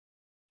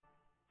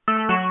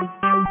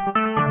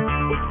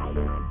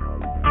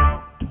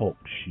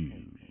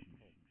shoes.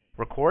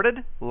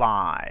 Recorded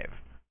live.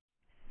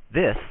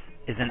 This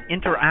is an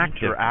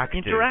interactive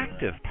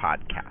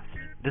podcast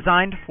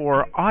designed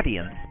for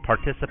audience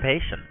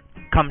participation.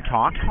 Come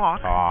talk,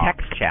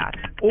 text chat,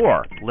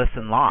 or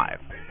listen live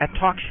at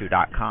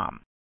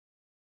TalkShoe.com.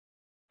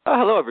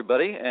 Hello,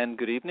 everybody, and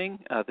good evening.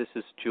 This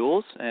is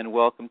Jules, and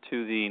welcome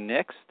to the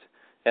next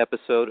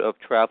episode of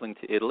Traveling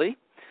to Italy.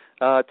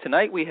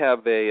 Tonight we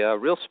have a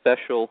real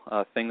special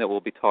thing that we'll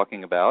be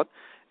talking about,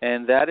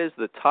 and that is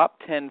the top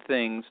 10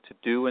 things to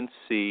do and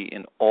see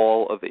in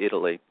all of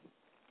Italy.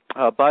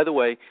 By the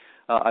way,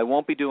 I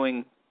won't be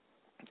doing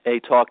a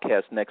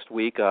talkcast next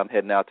week. I'm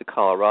heading out to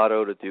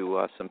Colorado to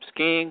do some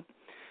skiing,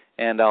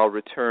 and I'll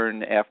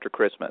return after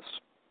Christmas.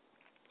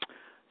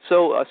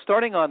 So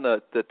starting on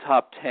the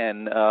top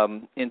 10,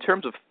 in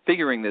terms of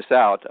figuring this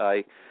out,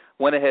 I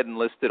went ahead and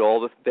listed all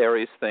the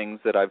various things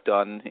that I've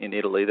done in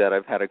Italy that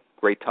I've had a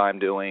great time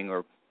doing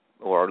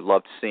or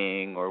loved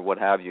seeing or what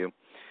have you,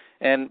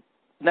 and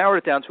narrowed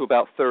it down to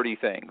about 30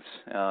 things.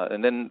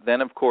 And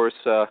then of course,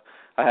 I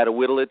had to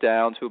whittle it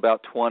down to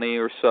about 20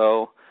 or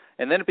so,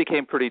 and then it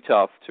became pretty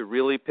tough to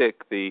really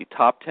pick the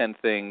top 10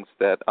 things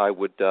that I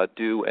would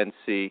do and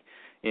see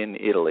in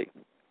Italy.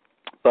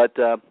 But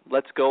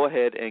let's go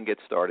ahead and get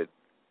started.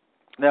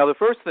 Now, the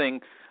first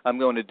thing I'm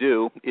going to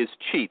do is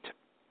cheat.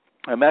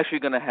 I'm actually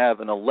going to have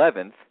an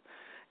 11th,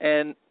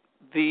 and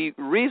the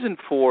reason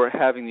for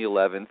having the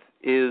 11th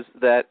is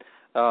that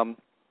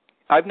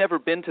I've never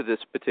been to this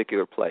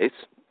particular place,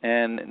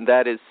 and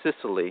that is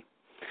Sicily.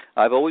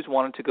 I've always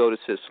wanted to go to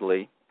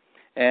Sicily,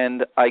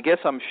 and I guess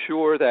I'm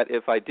sure that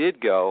if I did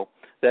go,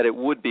 that it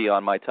would be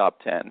on my top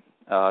 10.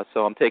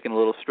 So I'm taking a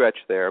little stretch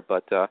there,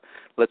 but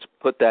let's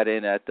put that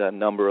in at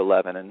number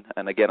 11.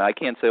 And again, I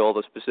can't say all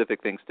the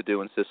specific things to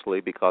do in Sicily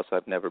because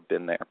I've never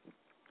been there.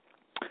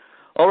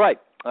 All right,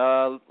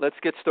 let's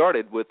get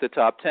started with the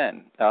top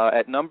 10.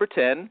 At number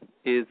 10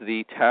 is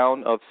the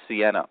town of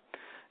Siena.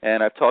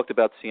 And I've talked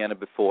about Siena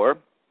before.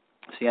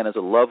 Siena is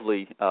a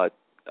lovely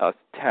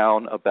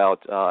town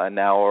about an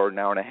hour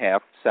and a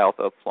half south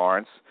of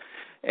Florence.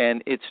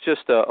 And it's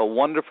just a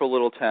wonderful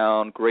little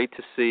town, great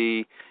to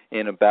see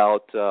in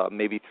about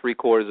maybe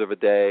 3/4 of a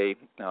day.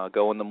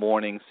 Go in the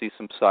morning, see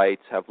some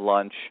sights, have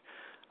lunch,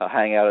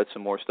 hang out at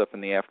some more stuff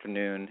in the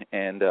afternoon,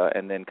 and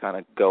then kind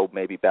of go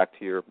maybe back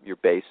to your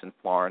base in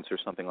Florence or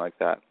something like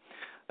that.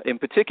 In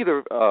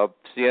particular,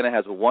 Siena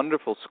has a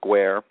wonderful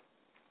square,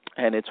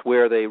 and it's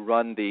where they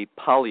run the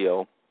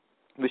Palio,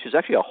 which is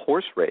actually a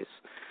horse race.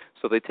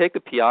 So they take the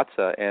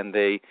piazza and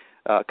they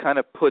kind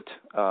of put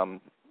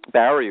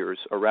barriers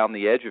around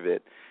the edge of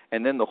it,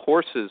 and then the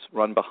horses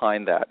run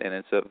behind that, and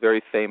it's a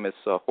very famous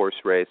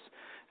horse race,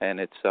 and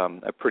it's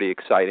a pretty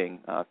exciting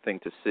thing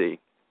to see.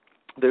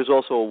 There's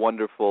also a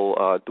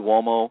wonderful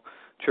Duomo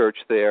church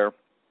there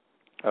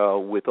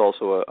with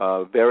also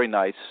a very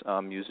nice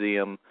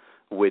museum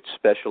which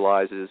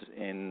specializes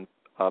in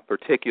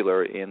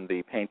particular in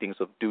the paintings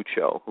of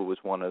Duccio, who was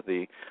one of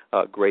the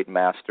great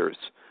masters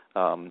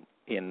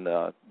in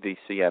the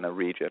Siena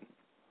region.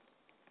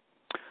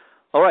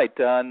 All right,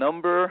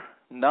 number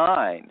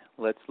 9.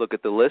 Let's look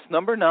at the list.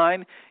 Number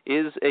 9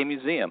 is a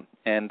museum,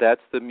 and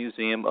that's the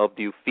Museum of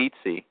the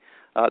Uffizi.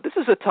 This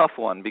is a tough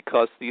one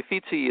because the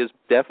Uffizi is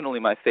definitely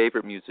my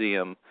favorite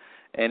museum,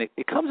 and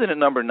it comes in at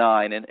number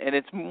 9, and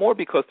it's more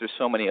because there's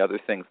so many other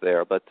things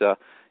there. But the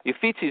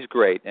Uffizi is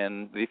great,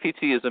 and the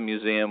Uffizi is a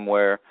museum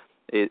where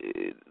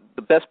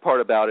the best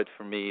part about it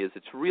for me is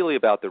it's really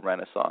about the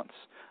Renaissance.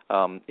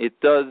 It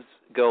does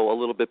go a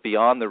little bit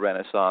beyond the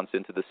Renaissance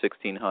into the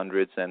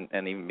 1600s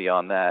and even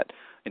beyond that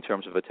in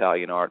terms of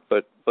Italian art.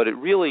 But it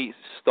really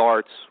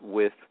starts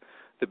with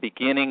the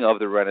beginning of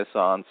the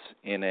Renaissance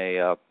in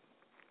a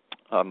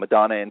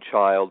Madonna and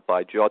Child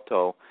by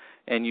Giotto,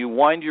 and you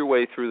wind your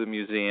way through the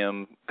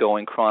museum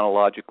going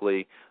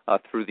chronologically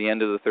through the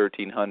end of the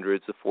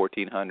 1300s, the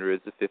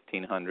 1400s, the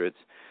 1500s,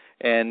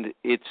 and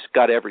it's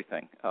got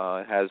everything.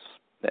 It has,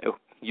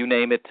 you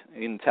name it,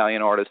 in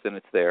Italian artist, and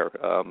it's there.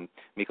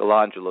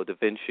 Michelangelo, Da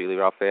Vinci,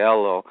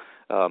 Raffaello,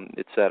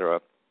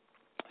 etc.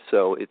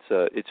 So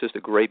it's just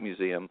a great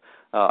museum.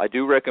 I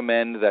do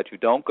recommend that you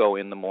don't go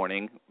in the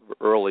morning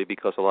early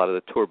because a lot of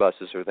the tour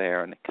buses are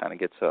there, and it kind of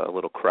gets a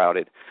little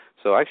crowded.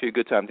 So actually a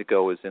good time to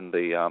go is in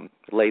the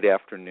late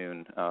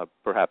afternoon,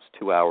 perhaps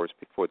 2 hours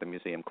before the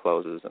museum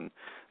closes, and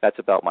that's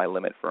about my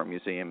limit for a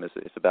museum is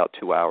about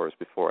 2 hours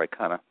before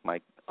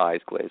my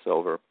eyes glaze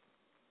over.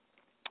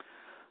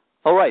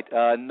 All right,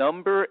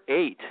 number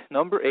 8.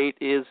 Number 8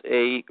 is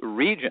a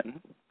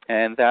region,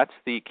 and that's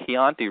the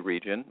Chianti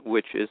region,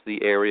 which is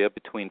the area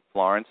between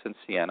Florence and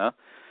Siena.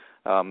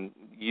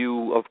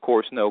 You, of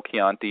course, know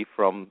Chianti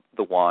from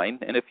the wine,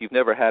 and if you've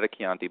never had a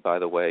Chianti, by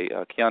the way,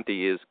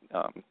 Chianti is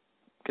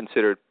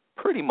considered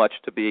pretty much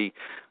to be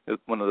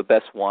one of the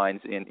best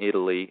wines in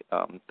Italy.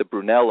 The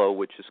Brunello,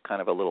 which is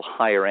kind of a little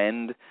higher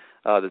end,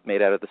 that's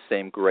made out of the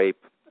same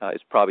grape,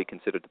 is probably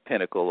considered the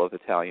pinnacle of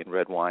Italian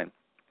red wine.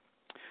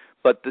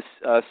 But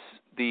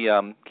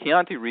the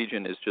Chianti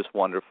region is just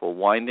wonderful.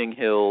 Winding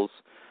hills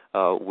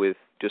with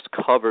just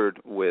covered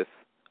with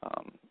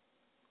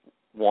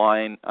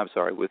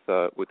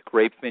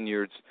grape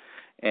vineyards,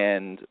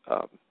 and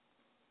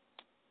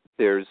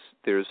there's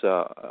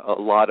a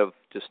lot of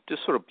just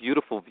sort of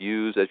beautiful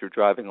views as you're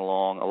driving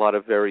along. A lot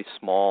of very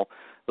small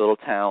little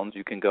towns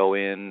you can go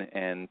in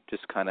and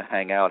just kind of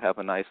hang out, have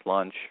a nice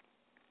lunch.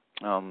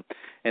 And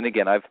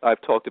again,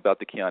 I've talked about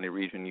the Chianti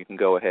region. You can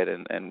go ahead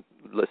and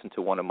listen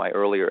to one of my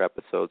earlier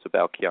episodes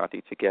about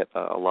Chianti to get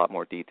a lot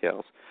more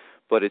details.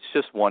 But it's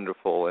just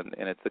wonderful, and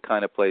it's the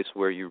kind of place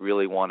where you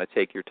really want to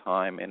take your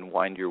time and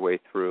wind your way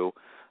through,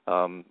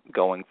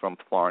 going from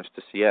Florence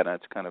to Siena.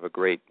 It's kind of a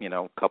great,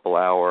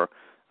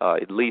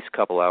 at least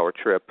couple hour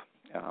trip.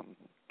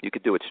 You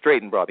could do it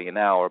straight in probably an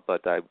hour,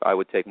 but I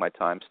would take my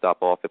time,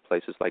 stop off at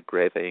places like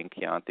Greve and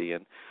Chianti,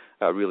 and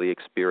really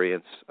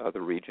experience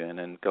the region,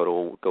 and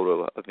go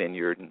to a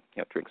vineyard and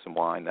drink some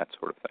wine, that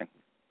sort of thing.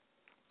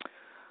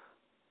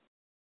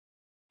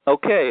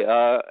 Okay,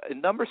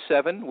 number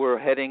 7, we're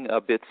heading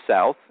a bit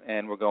south,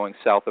 and we're going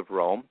south of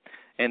Rome,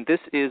 and this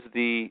is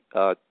the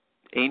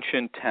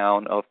ancient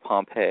town of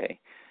Pompeii.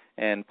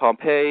 And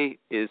Pompeii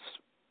is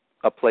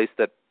a place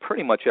that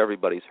pretty much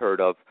everybody's heard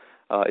of.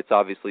 It's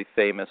obviously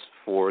famous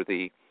for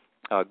the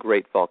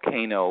great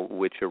volcano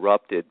which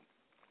erupted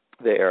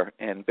there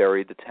and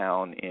buried the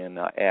town in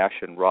ash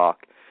and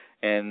rock.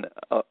 And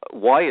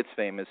why it's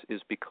famous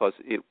is because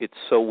it's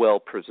so well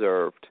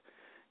preserved.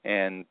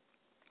 And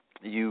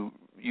you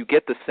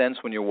get the sense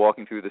when you're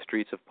walking through the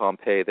streets of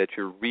Pompeii that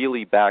you're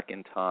really back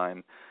in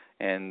time.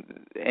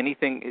 And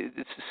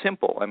it's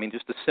simple. I mean,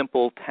 just a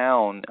simple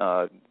town.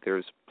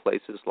 There's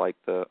places like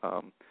the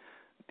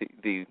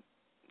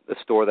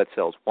store that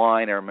sells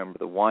wine. I remember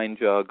the wine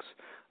jugs.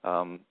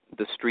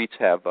 The streets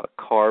have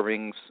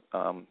carvings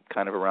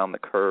kind of around the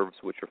curves,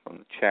 which are from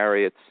the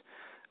chariots.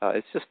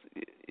 It's just,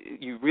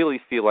 you really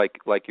feel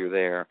like you're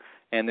there.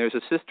 And there's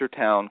a sister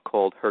town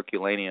called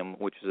Herculaneum,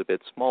 which is a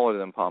bit smaller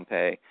than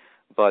Pompeii,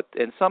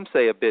 and some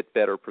say a bit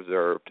better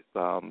preserved.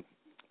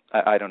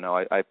 I don't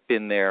know. I've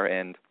been there,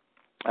 and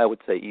I would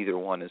say either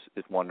one is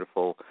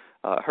wonderful.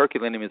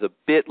 Herculaneum is a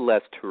bit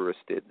less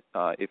touristed.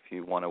 If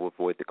you want to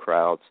avoid the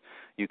crowds,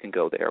 you can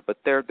go there, but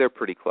they're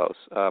pretty close.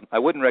 I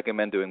wouldn't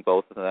recommend doing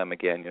both of them.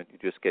 Again, you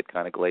just get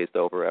kind of glazed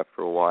over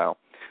after a while,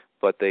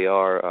 but they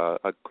are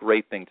a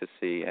great thing to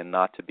see and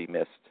not to be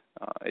missed.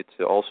 It's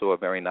also a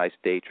very nice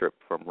day trip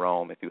from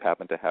Rome if you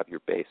happen to have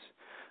your base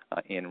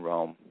in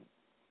Rome.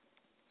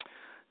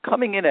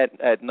 Coming in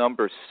at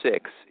number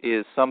 6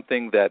 is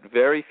something that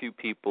very few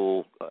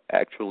people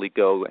actually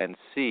go and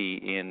see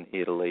in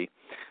Italy,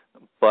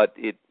 but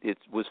it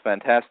was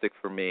fantastic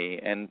for me,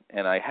 and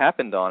I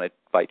happened on it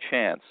by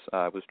chance.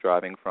 I was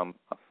driving from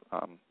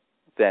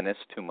Venice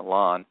to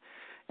Milan,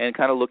 and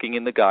kind of looking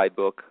in the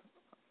guidebook.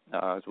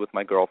 I was with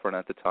my girlfriend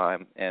at the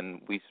time,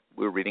 and we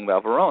were reading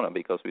about Verona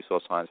because we saw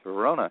signs for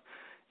Verona,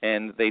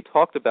 and they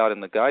talked about in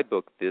the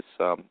guidebook this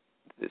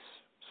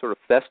sort of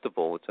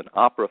festival. It's an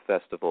opera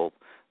festival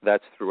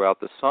that's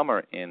throughout the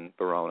summer in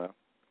Verona,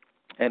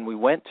 and we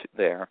went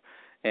there,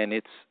 and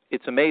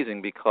it's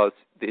amazing because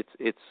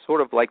it's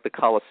sort of like the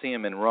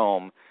Colosseum in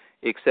Rome,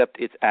 except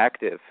it's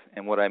active.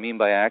 And what I mean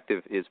by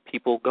active is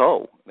people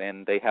go,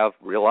 and they have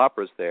real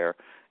operas there,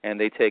 and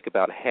they take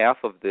about half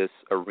of this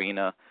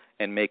arena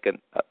and make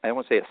I don't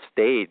want to say a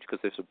stage because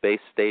there's a base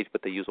stage,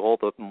 but they use all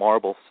the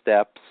marble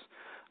steps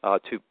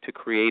to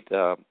create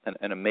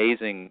an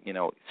amazing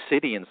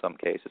city in some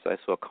cases. I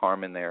saw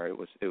Carmen there; it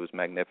was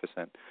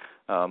magnificent.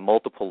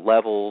 Multiple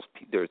levels.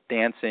 There's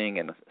dancing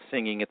and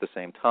singing at the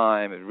same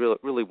time. It's really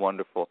really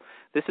wonderful.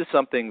 This is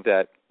something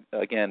that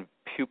again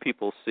few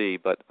people see,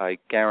 but I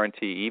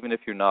guarantee, even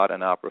if you're not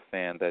an opera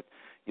fan, that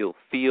you'll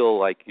feel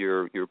like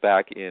you're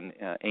back in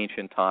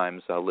ancient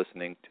times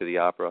listening to the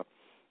opera.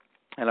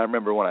 And I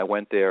remember when I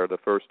went there the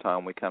first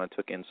time, we kind of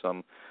took in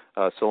some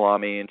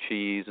salami and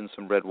cheese and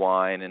some red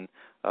wine and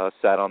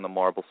sat on the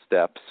marble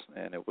steps,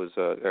 and it was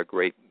a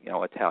great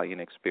Italian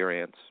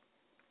experience.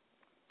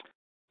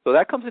 So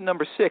that comes in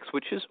number 6,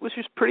 which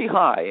is pretty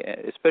high,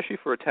 especially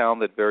for a town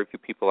that very few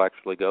people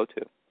actually go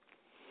to.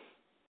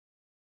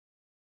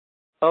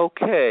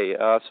 Okay,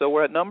 so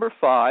we're at number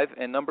 5,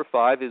 and number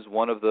 5 is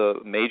one of the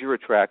major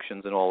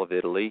attractions in all of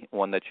Italy,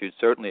 one that you'd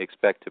certainly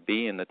expect to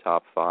be in the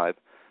top 5,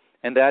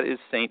 and that is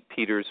St.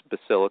 Peter's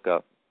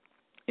Basilica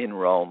in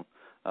Rome.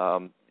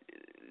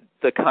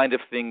 The kind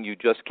of thing you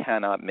just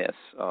cannot miss.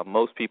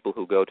 Most people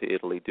who go to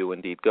Italy do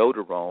indeed go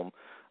to Rome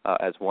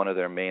as one of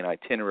their main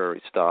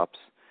itinerary stops,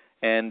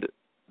 and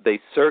they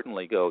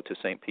certainly go to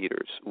St.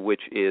 Peter's,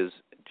 which is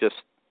just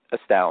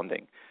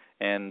astounding.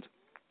 And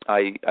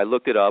I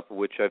looked it up,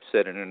 which I've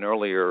said in an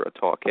earlier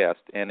talkcast,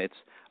 and it's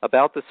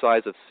about the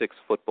size of 6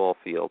 football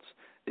fields.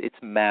 It's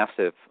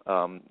massive.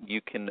 You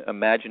can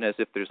imagine as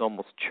if there's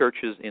almost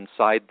churches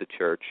inside the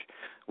church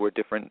where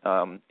different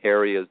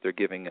areas they're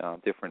giving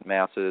different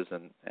masses,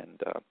 and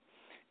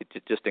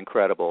it's just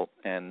incredible.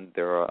 And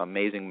there are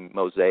amazing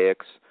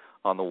mosaics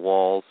on the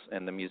walls,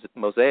 and the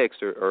mosaics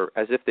are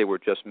as if they were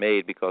just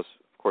made because,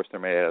 of course, they're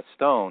made out of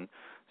stone,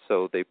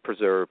 so they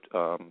preserved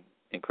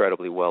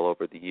incredibly well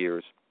over the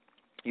years.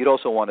 You'd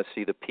also want to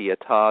see the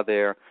Pietà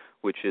there,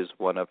 which is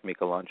one of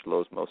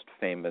Michelangelo's most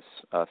famous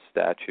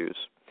statues.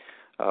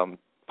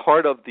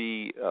 Part of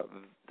the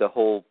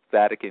whole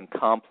Vatican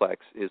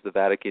complex is the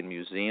Vatican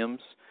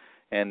museums,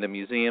 and the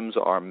museums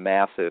are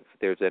massive.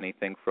 There's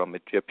anything from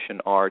Egyptian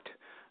art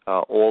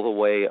all the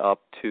way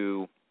up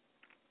to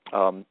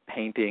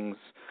paintings.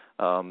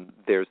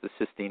 There's the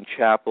Sistine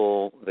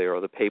Chapel. There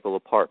are the papal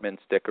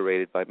apartments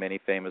decorated by many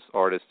famous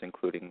artists,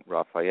 including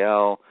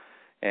Raphael.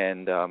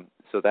 And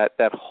so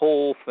that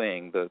whole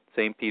thing, the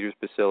St. Peter's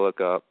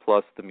Basilica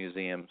plus the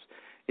museums,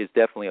 is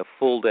definitely a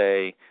full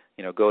day.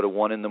 Go to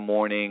 1 in the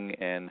morning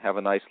and have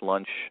a nice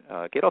lunch.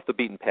 Get off the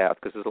beaten path,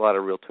 because there's a lot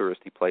of real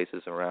touristy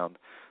places around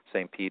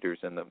St. Peter's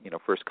in the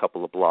first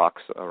couple of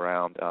blocks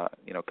around.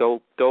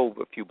 Go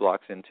a few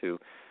blocks into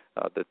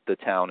the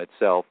town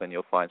itself, and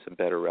you'll find some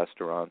better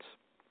restaurants.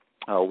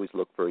 I always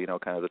look for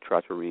kind of the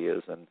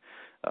trattorias and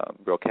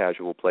real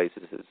casual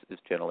places is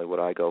generally what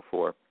I go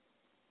for.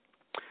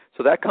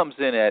 So that comes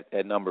in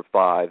at number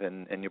 5,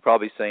 and you're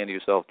probably saying to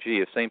yourself, gee,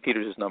 if St.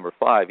 Peter's is number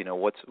 5,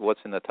 what's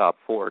in the top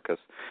 4? Because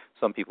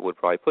some people would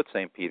probably put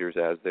St. Peter's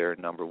as their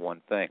number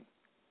 1 thing.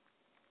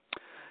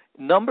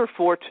 Number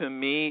 4 to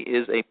me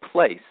is a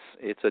place.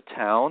 It's a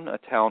town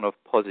of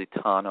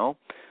Positano.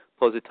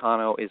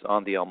 Positano is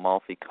on the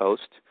Amalfi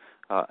Coast,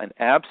 an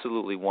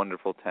absolutely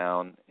wonderful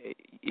town.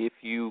 If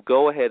you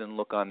go ahead and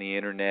look on the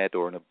internet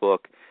or in a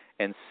book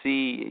and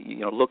see,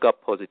 look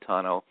up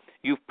Positano,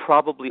 you've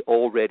probably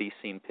already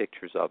seen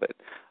pictures of it.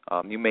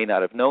 You may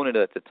not have known it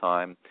at the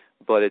time,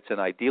 but it's an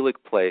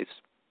idyllic place,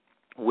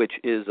 which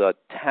is a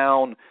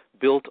town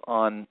built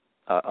on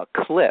a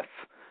cliff.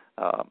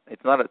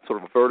 It's not a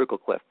sort of vertical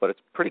cliff, but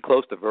it's pretty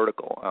close to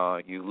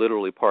vertical. You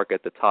literally park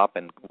at the top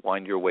and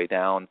wind your way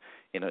down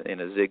in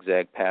a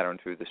zigzag pattern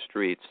through the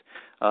streets.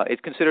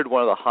 It's considered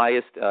one of the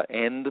highest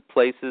end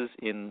places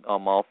in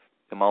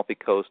Amalfi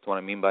Coast. What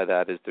I mean by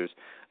that is there's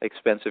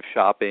expensive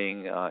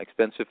shopping,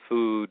 expensive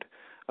food,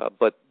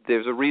 but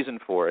there's a reason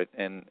for it,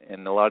 and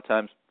a lot of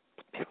times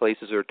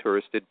places are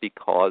touristed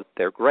because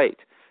they're great,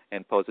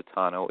 and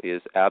Positano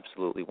is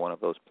absolutely one of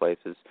those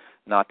places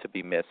not to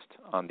be missed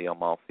on the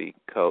Amalfi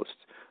Coast.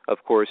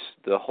 Of course,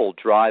 the whole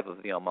drive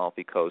of the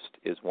Amalfi Coast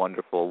is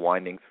wonderful,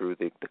 winding through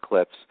the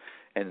cliffs,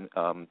 and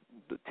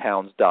the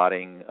towns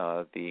dotting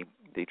the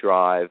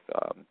drive,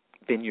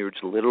 vineyards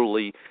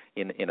literally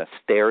in a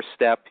stair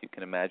step. You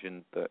can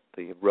imagine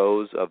the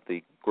rows of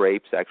the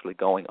grapes actually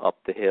going up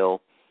the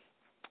hill.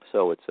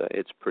 So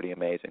it's pretty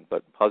amazing.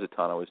 But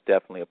Positano is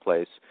definitely a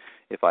place.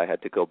 If I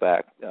had to go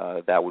back,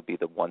 that would be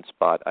the one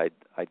spot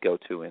I'd go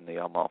to in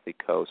the Amalfi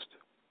Coast.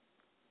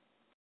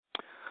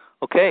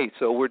 Okay,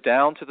 so we're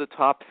down to the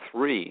top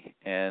 3,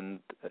 and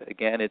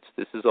again,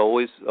 this is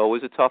always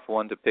a tough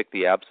one to pick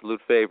the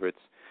absolute favorites.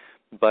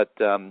 But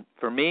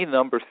for me,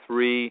 number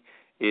 3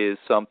 is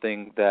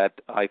something that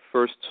I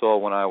first saw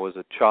when I was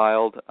a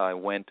child. I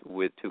went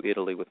to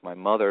Italy with my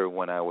mother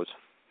when I was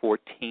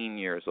 14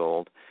 years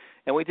old.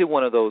 And we did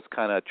one of those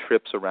kind of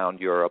trips around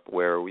Europe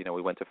where we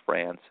went to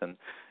France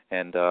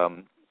and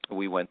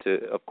we went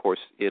to, of course,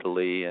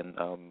 Italy, and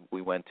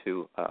we went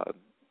to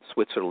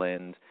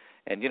Switzerland,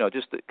 and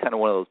just kind of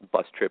one of those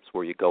bus trips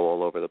where you go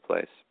all over the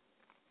place.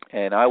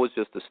 And I was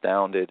just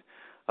astounded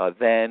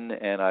then,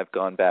 and I've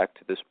gone back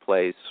to this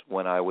place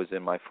when I was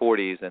in my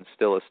 40s and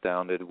still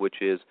astounded,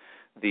 which is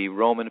the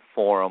Roman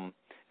Forum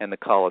and the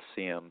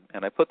Colosseum.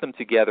 And I put them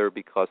together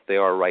because they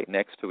are right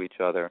next to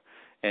each other.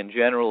 And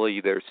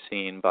generally, they're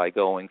seen by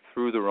going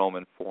through the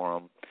Roman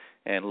Forum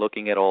and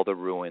looking at all the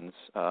ruins.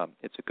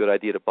 It's a good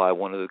idea to buy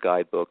one of the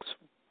guidebooks,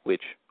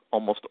 which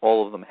almost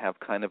all of them have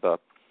kind of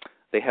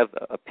they have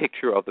a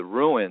picture of the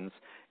ruins,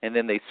 and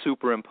then they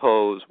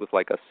superimpose with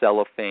like a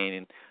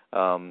cellophane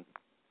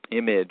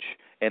image,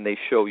 and they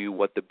show you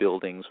what the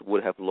buildings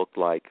would have looked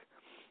like.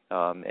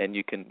 And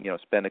you can,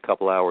 spend a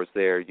couple hours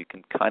there. You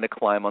can kind of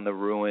climb on the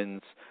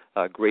ruins.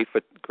 Great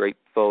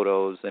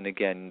photos. And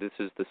again, this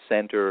is the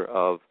center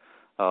of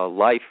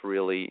life,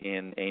 really,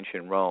 in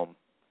ancient Rome,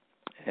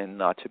 and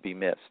not to be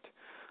missed.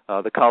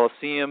 The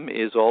Colosseum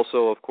is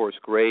also, of course,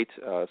 great,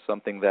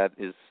 something that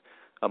is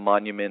a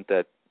monument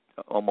that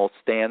almost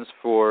stands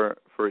for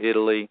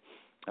Italy.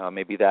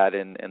 Maybe that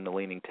and the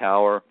Leaning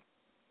Tower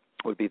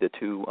would be the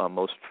 2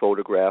 most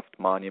photographed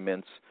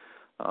monuments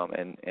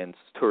and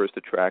tourist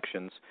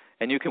attractions.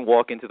 And you can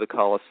walk into the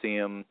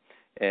Colosseum,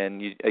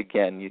 and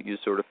you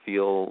sort of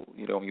feel,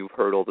 you've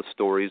heard all the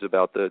stories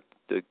about the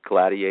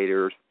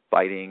gladiators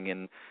fighting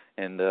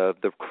and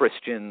the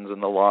Christians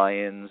and the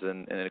lions,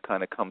 and it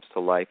kind of comes to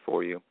life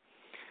for you.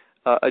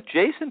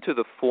 Adjacent to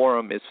the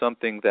Forum is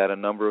something that a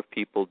number of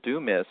people do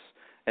miss,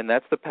 and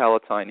that's the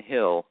Palatine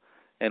Hill.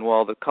 And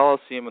while the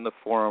Colosseum and the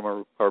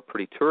Forum are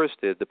pretty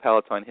touristed, the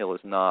Palatine Hill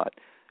is not.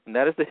 And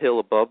that is the hill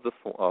above the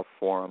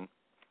Forum,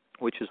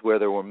 which is where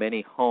there were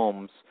many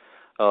homes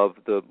of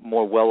the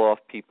more well-off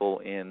people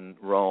in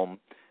Rome.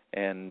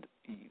 And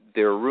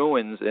they're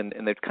ruins, and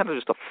they're kind of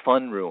just a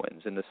fun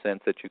ruins in the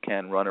sense that you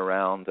can run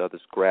around.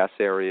 There's grass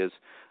areas,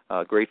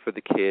 great for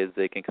the kids.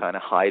 They can kind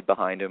of hide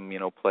behind them,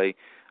 play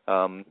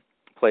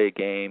a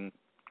game.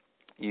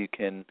 You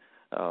can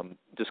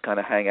just kind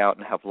of hang out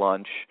and have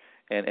lunch.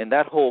 And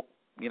that whole,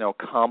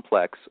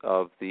 complex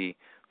of the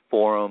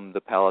Forum,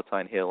 the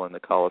Palatine Hill, and the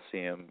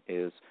Coliseum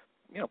is,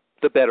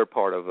 the better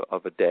part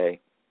of a day.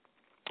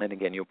 And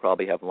again, you'll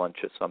probably have lunch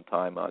at some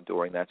time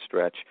during that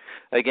stretch.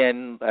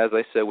 Again, as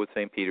I said with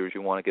St. Peter's,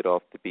 you want to get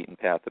off the beaten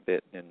path a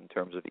bit in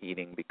terms of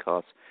eating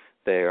because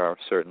they are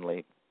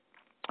certainly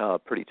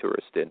pretty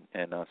touristed,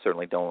 and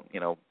certainly don't,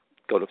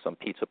 go to some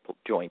pizza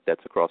joint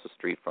that's across the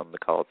street from the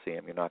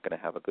Coliseum. You're not going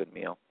to have a good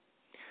meal.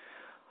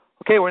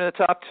 Okay, we're in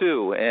the top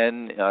two,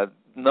 and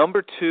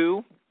number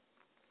two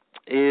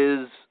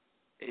is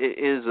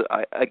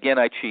again,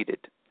 I cheated,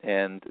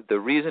 and the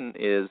reason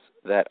is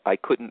that I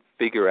couldn't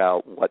figure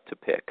out what to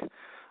pick.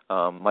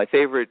 My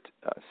favorite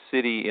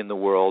city in the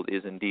world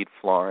is indeed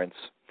Florence,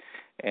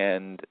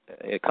 and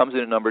it comes in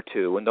at number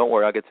two. And don't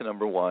worry, I'll get to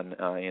number one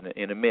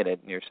in a minute.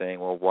 And you're saying,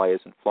 well, why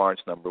isn't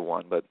Florence number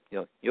one? But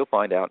you'll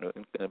find out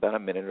in about a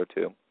minute or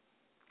two.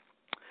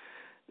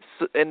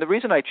 So, and the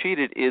reason I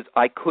cheated is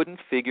I couldn't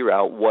figure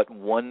out what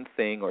one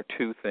thing or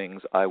two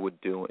things I would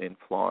do in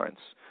Florence.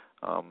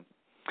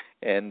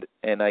 And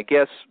I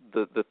guess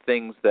the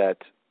things that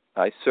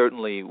I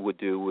certainly would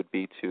do would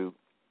be to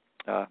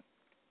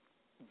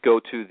go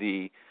to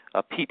the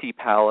Pitti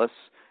Palace,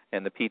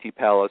 and the Pitti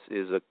Palace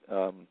is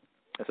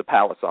it's a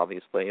palace,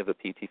 obviously, of the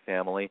Pitti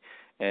family,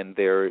 and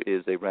there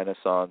is a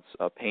Renaissance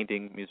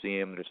painting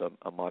museum. There's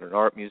a modern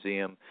art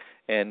museum,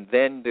 and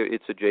then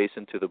it's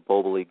adjacent to the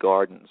Boboli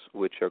Gardens,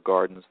 which are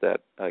gardens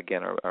that,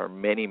 again, are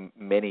many,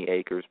 many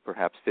acres,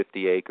 perhaps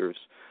 50 acres.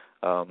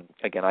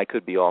 Again, I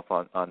could be off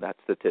on that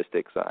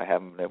statistics. I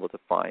haven't been able to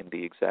find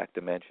the exact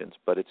dimensions,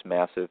 but it's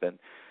massive, and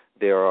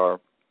there are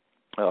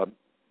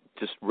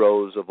just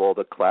rows of all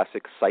the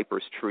classic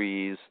cypress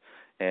trees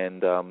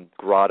and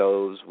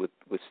grottos with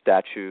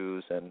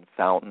statues and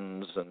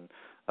fountains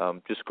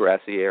and just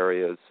grassy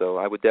areas. So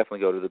I would definitely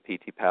go to the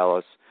Pitti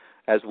Palace,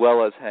 as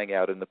well as hang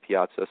out in the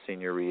Piazza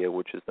Signoria,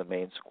 which is the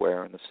main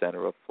square in the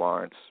center of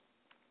Florence,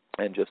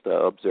 and just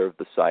observe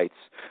the sights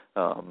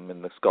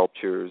and the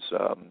sculptures.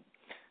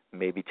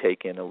 Maybe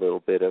take in a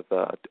little bit of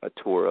a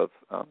tour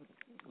of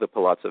the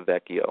Palazzo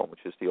Vecchio,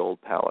 which is the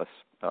old palace.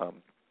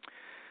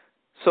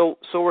 So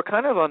we're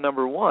kind of on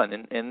number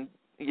one, and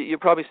you're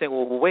probably saying,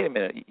 well, wait a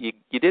minute,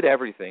 you did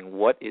everything.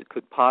 What it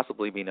could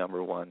possibly be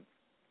number one?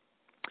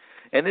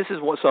 And this is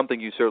something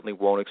you certainly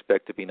won't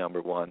expect to be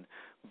number one.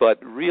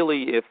 But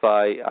really, if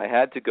I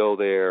had to go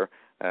there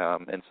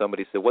and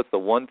somebody said, what's the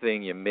one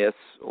thing you miss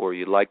or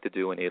you'd like to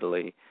do in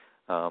Italy?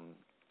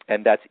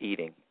 And that's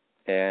eating.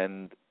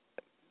 And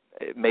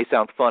it may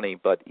sound funny,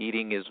 but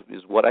eating is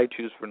what I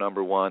choose for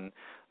number one.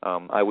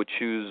 I would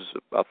choose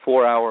a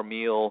 4-hour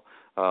meal,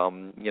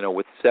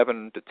 with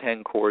 7 to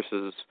 10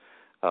 courses,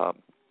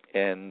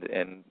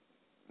 and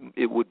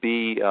it would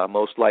be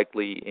most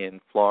likely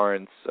in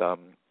Florence.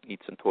 Eat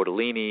some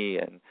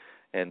tortellini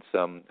and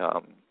some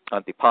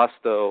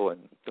antipasto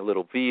and a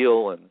little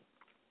veal and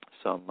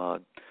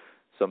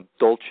some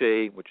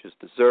dolce, which is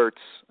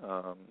desserts.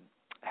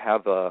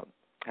 Have a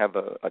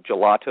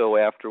gelato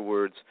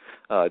afterwards,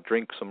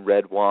 drink some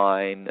red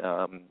wine,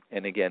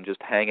 and again,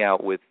 just hang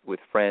out with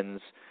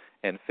friends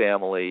and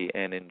family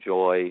and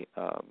enjoy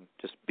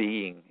just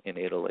being in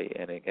Italy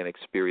and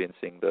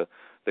experiencing the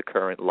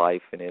current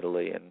life in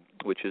Italy, and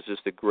which is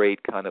just a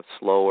great kind of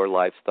slower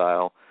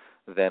lifestyle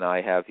than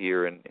I have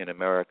here in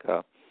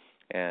America.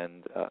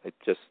 And it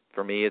just,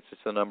 for me, it's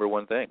just the number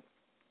one thing.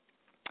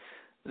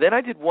 Then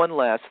I did one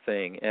last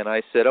thing, and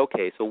I said,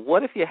 okay, so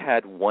what if you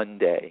had one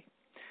day?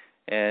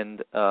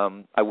 And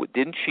I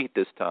didn't cheat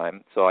this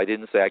time, so I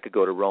didn't say I could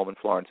go to Rome and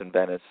Florence and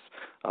Venice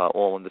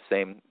all in the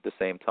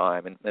same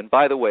time. And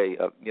by the way,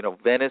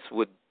 Venice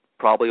would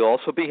probably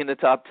also be in the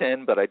top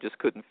 10, but I just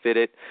couldn't fit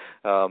it.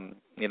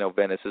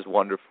 Venice is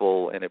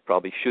wonderful, and it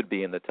probably should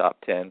be in the top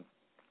 10,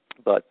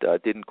 but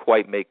didn't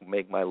quite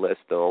make my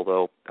list,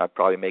 although I'd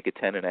probably make it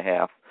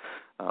 10.5.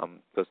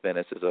 Because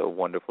Venice is a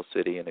wonderful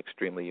city and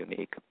extremely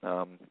unique.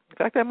 In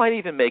fact, I might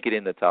even make it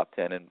in the top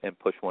 10 and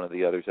push one of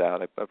the others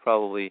out. I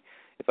probably,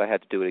 if I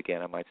had to do it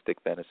again, I might stick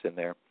Venice in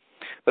there.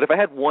 But if I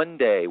had one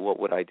day, what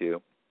would I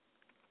do?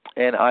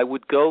 And I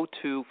would go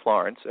to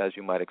Florence, as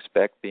you might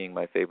expect, being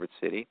my favorite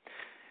city.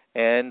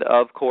 And,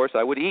 of course,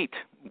 I would eat,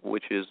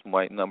 which is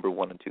my number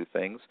one and two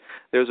things.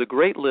 There's a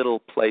great little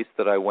place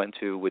that I went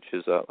to, which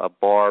is a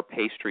bar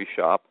pastry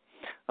shop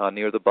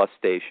near the bus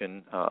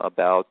station,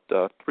 about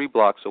 3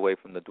 blocks away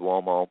from the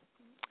Duomo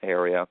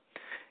area.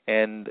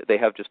 And they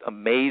have just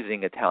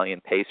amazing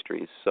Italian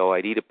pastries. So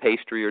I'd eat a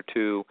pastry or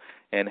two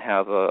and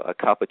have a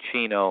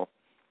cappuccino,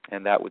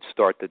 and that would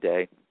start the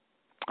day.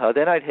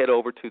 Then I'd head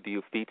over to the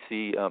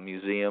Uffizi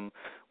Museum,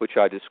 which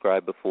I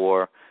described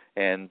before,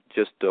 and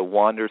just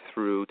wander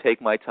through,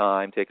 take my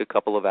time, take a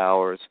couple of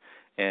hours,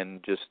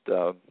 and just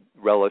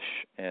relish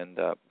and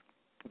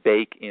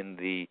bake in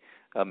the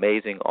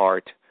amazing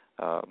art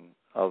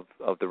of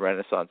the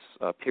Renaissance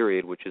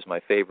period, which is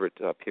my favorite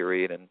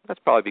period, and that's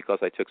probably because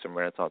I took some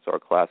Renaissance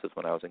art classes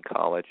when I was in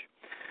college.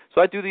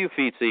 So I'd do the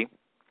Uffizi,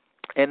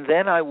 and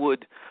then I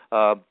would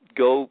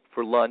go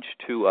for lunch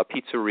to a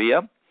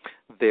pizzeria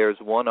there's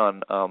one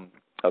on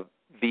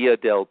Via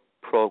del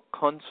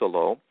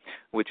Proconsolo,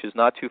 which is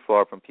not too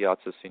far from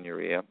Piazza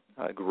Signoria.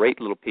 A great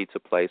little pizza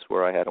place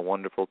where I had a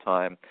wonderful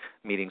time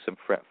meeting some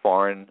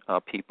foreign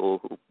people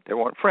who, they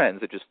weren't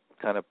friends, they just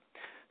kind of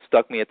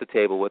stuck me at the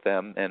table with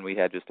them, and we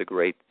had just a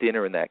great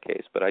dinner in that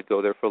case. But I'd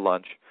go there for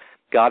lunch.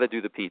 Got to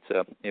do the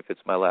pizza if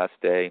it's my last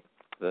day,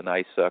 the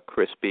nice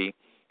crispy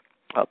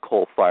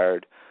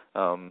coal-fired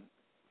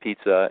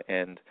pizza.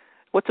 And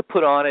what to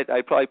put on it,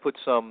 I'd probably put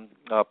some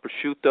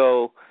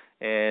prosciutto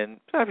and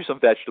probably some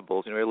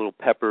vegetables, little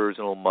peppers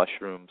and little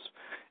mushrooms.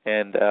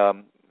 And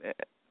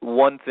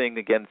one thing,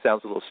 again,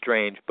 sounds a little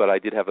strange, but I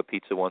did have a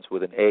pizza once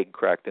with an egg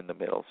cracked in the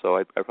middle, so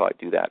I'd probably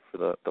do that for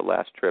the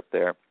last trip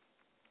there.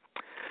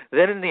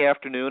 Then in the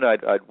afternoon,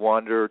 I'd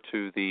wander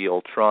to the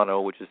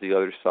Oltrarno, which is the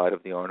other side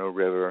of the Arno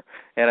River,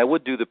 and I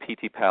would do the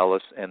Pitti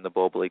Palace and the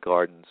Boboli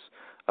Gardens.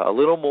 A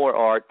little more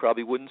art,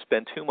 probably wouldn't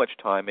spend too much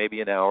time,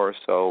 maybe an hour or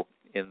so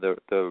in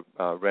the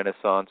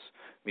Renaissance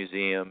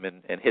Museum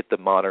and hit the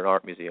Modern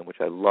Art Museum,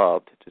 which I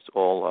loved. It's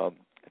all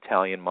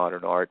Italian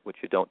modern art, which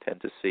you don't tend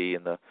to see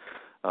in the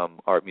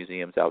art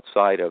museums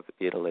outside of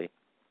Italy.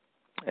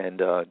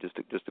 And just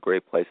a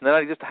great place. And then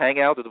I just hang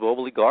out at the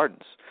Boboli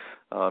Gardens.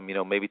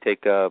 Maybe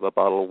take a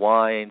bottle of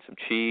wine, some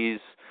cheese,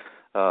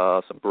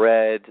 some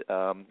bread,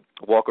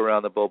 walk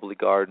around the Boboli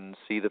Gardens,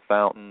 see the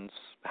fountains,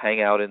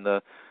 hang out in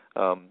the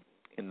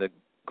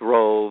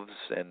groves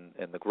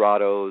and the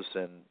grottos,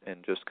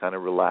 and just kind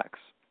of relax.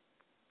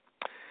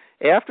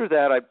 After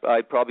that,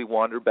 I'd probably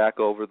wander back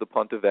over the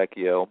Ponte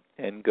Vecchio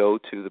and go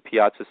to the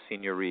Piazza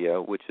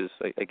Signoria, which is,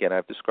 again,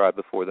 I've described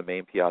before, the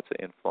main piazza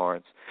in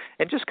Florence,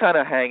 and just kind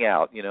of hang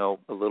out,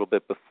 a little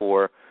bit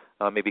before,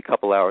 maybe a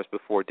couple hours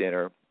before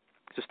dinner,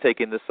 just take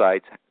in the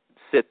sights,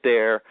 sit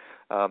there,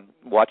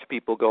 watch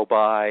people go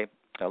by,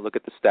 look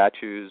at the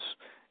statues,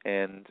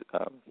 and,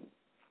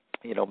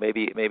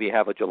 maybe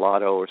have a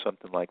gelato or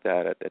something like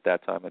that at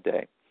that time of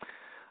day.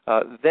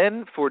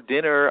 Then for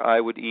dinner,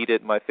 I would eat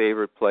at my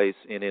favorite place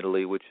in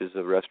Italy, which is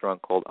a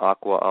restaurant called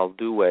Acqua al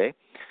Due.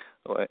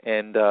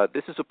 And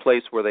this is a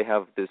place where they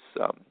have this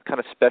kind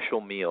of special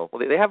meal.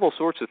 Well, they have all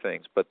sorts of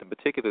things, but in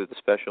particular, the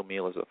special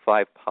meal is a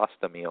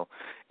 5-pasta meal.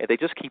 And they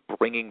just keep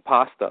bringing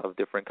pasta of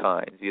different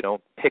kinds. You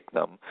don't pick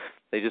them.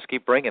 They just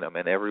keep bringing them,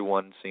 and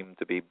everyone seemed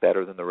to be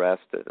better than the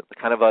rest.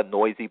 Kind of a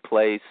noisy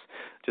place,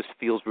 just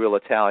feels real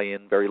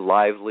Italian, very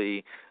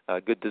lively,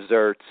 good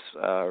desserts,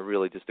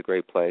 really just a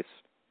great place.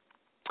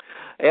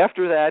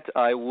 After that,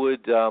 I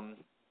would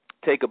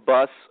take a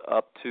bus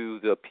up to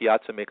the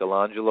Piazza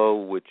Michelangelo,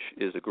 which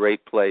is a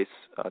great place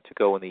to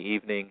go in the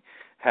evening,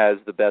 has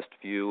the best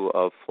view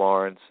of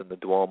Florence and the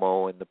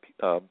Duomo and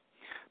the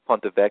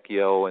Ponte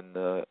Vecchio and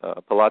the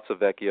Palazzo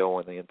Vecchio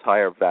and the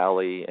entire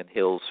valley and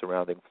hills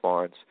surrounding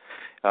Florence.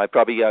 I'd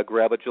probably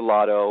grab a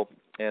gelato,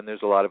 and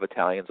there's a lot of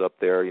Italians up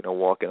there,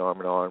 walking arm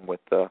in arm with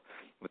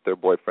their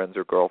boyfriends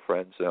or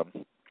girlfriends.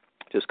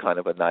 Just kind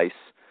of a nice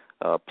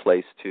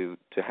place to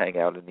hang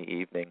out in the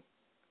evening.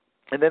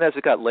 And then as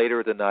it got later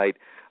in the night,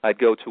 I'd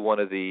go to one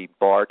of the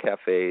bar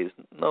cafes,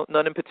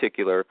 none in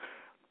particular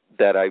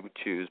that I would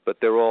choose, but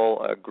they're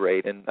all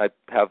great. And I'd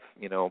have,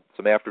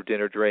 some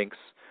after-dinner drinks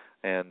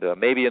and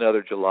maybe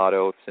another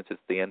gelato since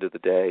it's the end of the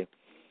day,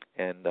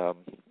 and,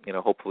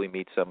 hopefully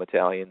meet some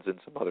Italians and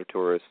some other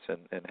tourists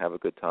and have a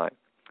good time.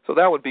 So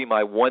that would be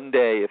my one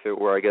day, if it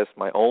were, I guess,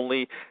 my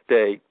only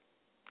day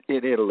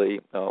in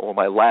Italy, or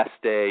my last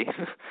day,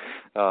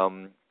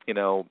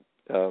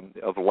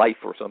 of life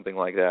or something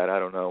like that. I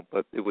don't know,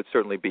 but it would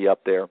certainly be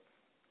up there.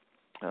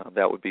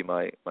 That would be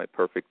my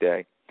perfect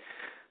day.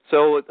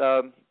 So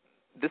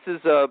this is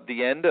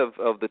the end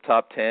of the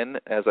top 10,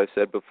 as I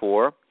said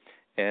before,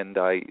 and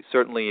I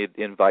certainly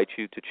invite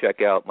you to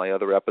check out my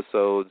other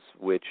episodes,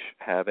 which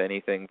have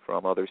anything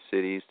from other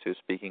cities to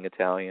speaking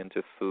Italian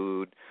to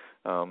food,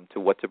 to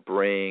what to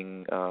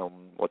bring,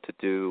 what to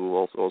do,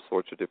 all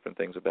sorts of different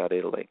things about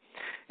Italy.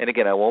 And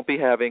again, I won't be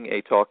having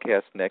a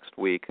talkcast next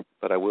week,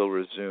 but I will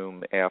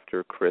resume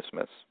after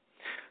Christmas.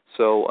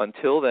 So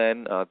until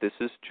then, this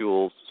is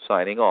Jules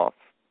signing off.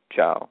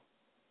 Ciao.